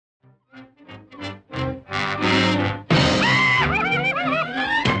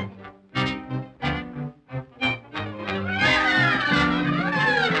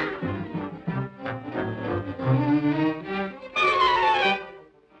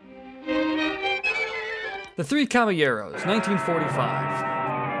The Three Caballeros,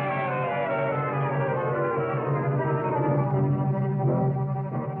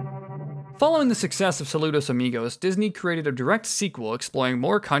 1945. Following the success of Saludos Amigos, Disney created a direct sequel exploring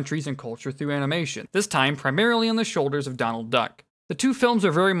more countries and culture through animation, this time primarily on the shoulders of Donald Duck. The two films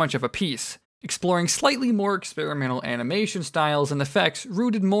are very much of a piece, exploring slightly more experimental animation styles and effects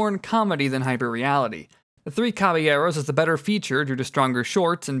rooted more in comedy than hyperreality. The Three Caballeros is the better feature due to stronger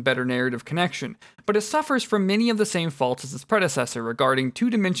shorts and better narrative connection, but it suffers from many of the same faults as its predecessor regarding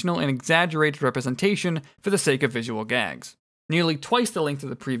two-dimensional and exaggerated representation for the sake of visual gags. Nearly twice the length of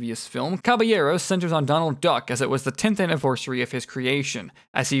the previous film, Caballeros centers on Donald Duck as it was the 10th anniversary of his creation,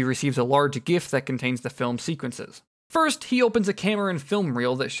 as he receives a large gift that contains the film sequences. First, he opens a camera and film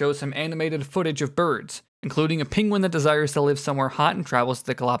reel that shows him animated footage of birds, including a penguin that desires to live somewhere hot and travels to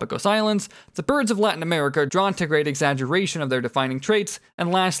the Galapagos Islands, the birds of Latin America drawn to great exaggeration of their defining traits,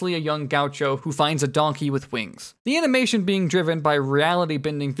 and lastly a young gaucho who finds a donkey with wings. The animation being driven by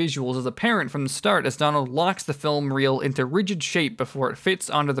reality-bending visuals is apparent from the start as Donald locks the film reel into rigid shape before it fits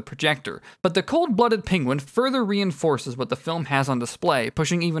onto the projector, but the cold-blooded penguin further reinforces what the film has on display,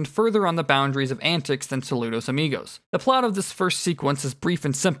 pushing even further on the boundaries of antics than Saludos Amigos. The plot of this first sequence is brief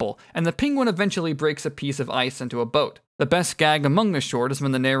and simple, and the penguin eventually breaks a piece of ice into a boat. The best gag among the short is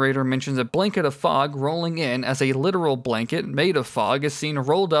when the narrator mentions a blanket of fog rolling in as a literal blanket made of fog is seen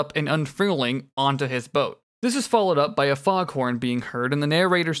rolled up and unfurling onto his boat. This is followed up by a foghorn being heard and the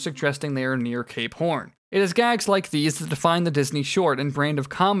narrator suggesting they are near Cape Horn. It is gags like these that define the Disney short and brand of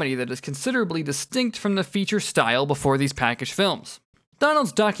comedy that is considerably distinct from the feature style before these packaged films.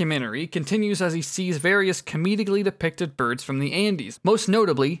 Donald's documentary continues as he sees various comedically depicted birds from the Andes, most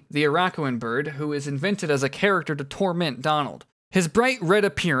notably the Aracuan bird, who is invented as a character to torment Donald. His bright red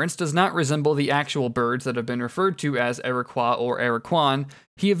appearance does not resemble the actual birds that have been referred to as Iroquois or Aracuan.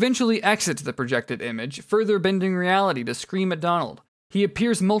 He eventually exits the projected image, further bending reality to scream at Donald. He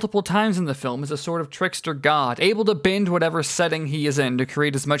appears multiple times in the film as a sort of trickster god, able to bend whatever setting he is in to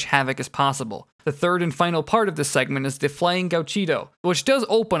create as much havoc as possible. The third and final part of this segment is the flying gauchito, which does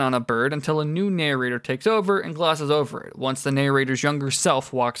open on a bird until a new narrator takes over and glosses over it, once the narrator's younger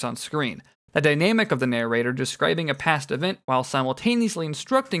self walks on screen. The dynamic of the narrator describing a past event while simultaneously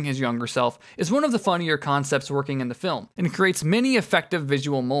instructing his younger self is one of the funnier concepts working in the film, and creates many effective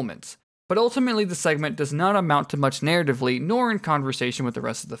visual moments. But ultimately the segment does not amount to much narratively nor in conversation with the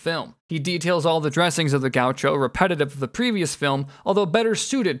rest of the film. He details all the dressings of the gaucho, repetitive of the previous film, although better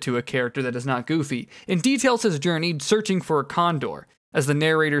suited to a character that is not goofy, and details his journey searching for a condor. As the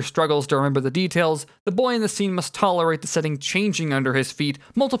narrator struggles to remember the details, the boy in the scene must tolerate the setting changing under his feet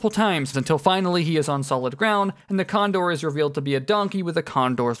multiple times until finally he is on solid ground and the condor is revealed to be a donkey with a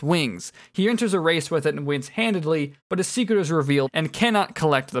condor's wings. He enters a race with it and wins handedly, but his secret is revealed and cannot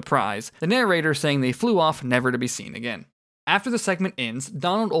collect the prize, the narrator saying they flew off never to be seen again. After the segment ends,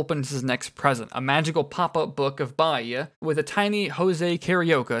 Donald opens his next present, a magical pop-up book of Bahia, with a tiny Jose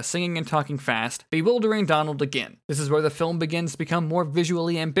Carioca singing and talking fast, bewildering Donald again. This is where the film begins to become more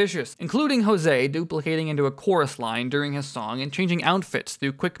visually ambitious, including Jose duplicating into a chorus line during his song and changing outfits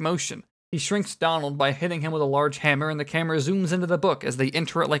through quick motion. He shrinks Donald by hitting him with a large hammer and the camera zooms into the book as they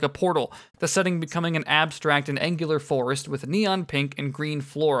enter it like a portal, the setting becoming an abstract and angular forest with neon pink and green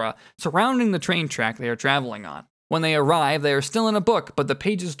flora surrounding the train track they are traveling on. When they arrive, they are still in a book, but the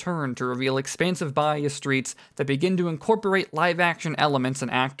pages turn to reveal expansive Bahia streets that begin to incorporate live-action elements and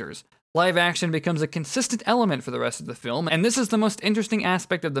actors. Live action becomes a consistent element for the rest of the film, and this is the most interesting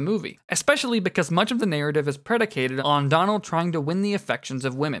aspect of the movie, especially because much of the narrative is predicated on Donald trying to win the affections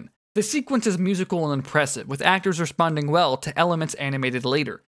of women. The sequence is musical and impressive, with actors responding well to elements animated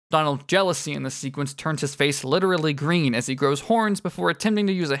later. Donald's jealousy in the sequence turns his face literally green as he grows horns before attempting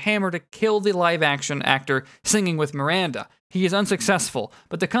to use a hammer to kill the live-action actor singing with Miranda. He is unsuccessful,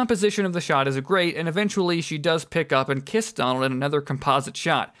 but the composition of the shot is great, and eventually she does pick up and kiss Donald in another composite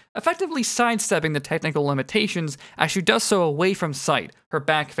shot, effectively sidestepping the technical limitations as she does so away from sight, her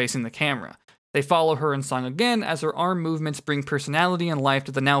back facing the camera. They follow her in song again as her arm movements bring personality and life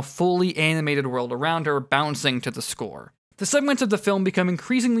to the now fully animated world around her, bouncing to the score. The segments of the film become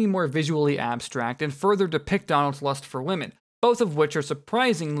increasingly more visually abstract and further depict Donald's lust for women, both of which are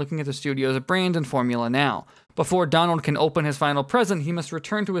surprising looking at the studio's brand and formula now. Before Donald can open his final present, he must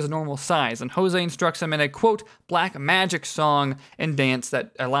return to his normal size, and Jose instructs him in a, quote, black magic song and dance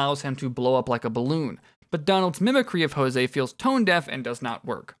that allows him to blow up like a balloon. But Donald's mimicry of Jose feels tone-deaf and does not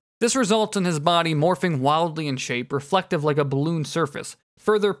work. This results in his body morphing wildly in shape, reflective like a balloon surface,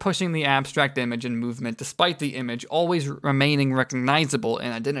 further pushing the abstract image and movement despite the image always remaining recognizable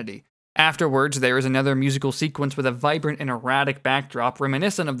in identity. Afterwards, there is another musical sequence with a vibrant and erratic backdrop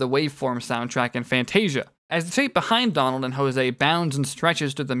reminiscent of the Waveform soundtrack in Fantasia. As the tape behind Donald and Jose bounds and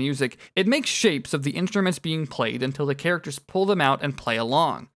stretches to the music, it makes shapes of the instruments being played until the characters pull them out and play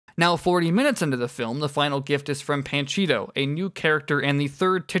along. Now 40 minutes into the film, the final gift is from Panchito, a new character and the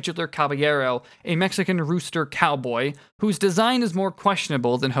third titular caballero, a Mexican rooster cowboy, whose design is more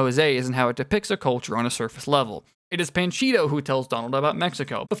questionable than Jose's in how it depicts a culture on a surface level. It is Panchito who tells Donald about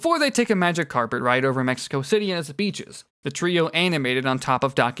Mexico, before they take a magic carpet ride over Mexico City and its beaches, the trio animated on top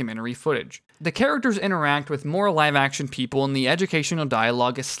of documentary footage. The characters interact with more live-action people, and the educational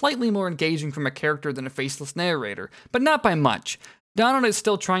dialogue is slightly more engaging from a character than a faceless narrator, but not by much. Donald is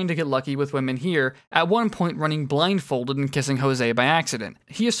still trying to get lucky with women here, at one point running blindfolded and kissing Jose by accident.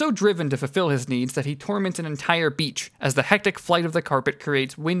 He is so driven to fulfill his needs that he torments an entire beach, as the hectic flight of the carpet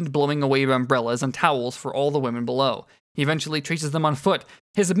creates wind-blowing away umbrellas and towels for all the women below. He eventually chases them on foot,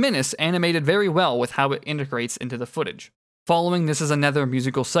 his menace animated very well with how it integrates into the footage. Following this is another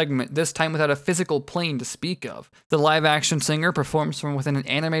musical segment, this time without a physical plane to speak of. The live-action singer performs from within an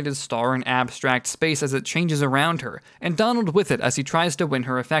animated star in abstract space as it changes around her, and Donald with it as he tries to win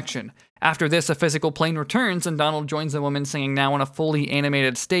her affection. After this, a physical plane returns, and Donald joins the woman singing now on a fully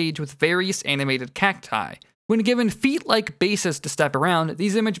animated stage with various animated cacti. When given feet-like bases to step around,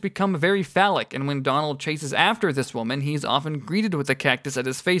 these images become very phallic, and when Donald chases after this woman, he is often greeted with a cactus at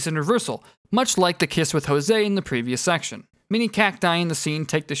his face in reversal, much like the kiss with Jose in the previous section. Many cacti in the scene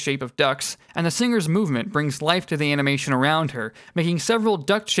take the shape of ducks, and the singer's movement brings life to the animation around her, making several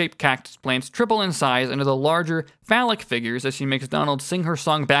duck-shaped cactus plants triple in size into the larger, phallic figures as she makes Donald sing her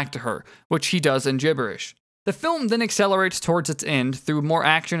song back to her, which he does in gibberish. The film then accelerates towards its end through more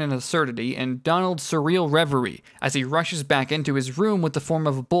action and absurdity and Donald's surreal reverie as he rushes back into his room with the form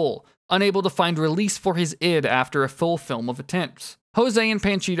of a bull, unable to find release for his id after a full film of attempts. Jose and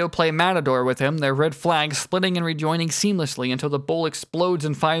Panchito play Matador with him, their red flags splitting and rejoining seamlessly until the bull explodes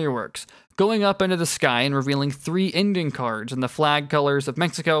in fireworks, going up into the sky and revealing 3 ending cards in the flag colors of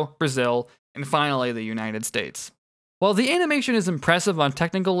Mexico, Brazil, and finally the United States. While the animation is impressive on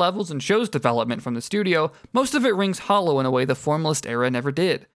technical levels and shows development from the studio, most of it rings hollow in a way the formalist era never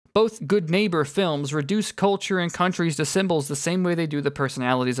did. Both Good Neighbor films reduce culture and countries to symbols the same way they do the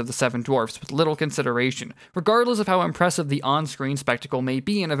personalities of the Seven Dwarfs, with little consideration, regardless of how impressive the on-screen spectacle may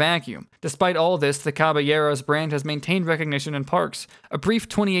be in a vacuum. Despite all this, the Caballeros brand has maintained recognition in parks, a brief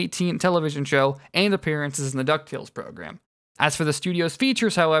 2018 television show, and appearances in the DuckTales program. As for the studio's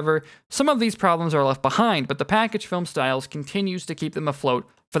features, however, some of these problems are left behind, but the package film styles continues to keep them afloat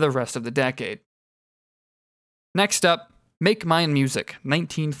for the rest of the decade. Next up, Make Mine Music,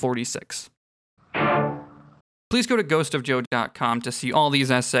 1946. Please go to ghostofjoe.com to see all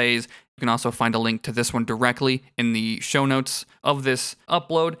these essays. You can also find a link to this one directly in the show notes of this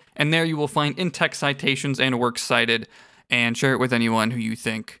upload, and there you will find in-text citations and works cited, and share it with anyone who you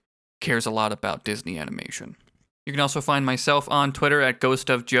think cares a lot about Disney animation. You can also find myself on Twitter at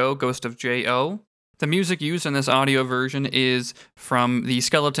ghostofjoe, ghostofjo. The music used in this audio version is from The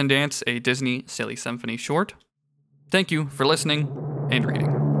Skeleton Dance, a Disney Silly Symphony short. Thank you for listening and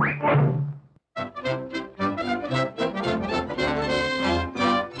reading.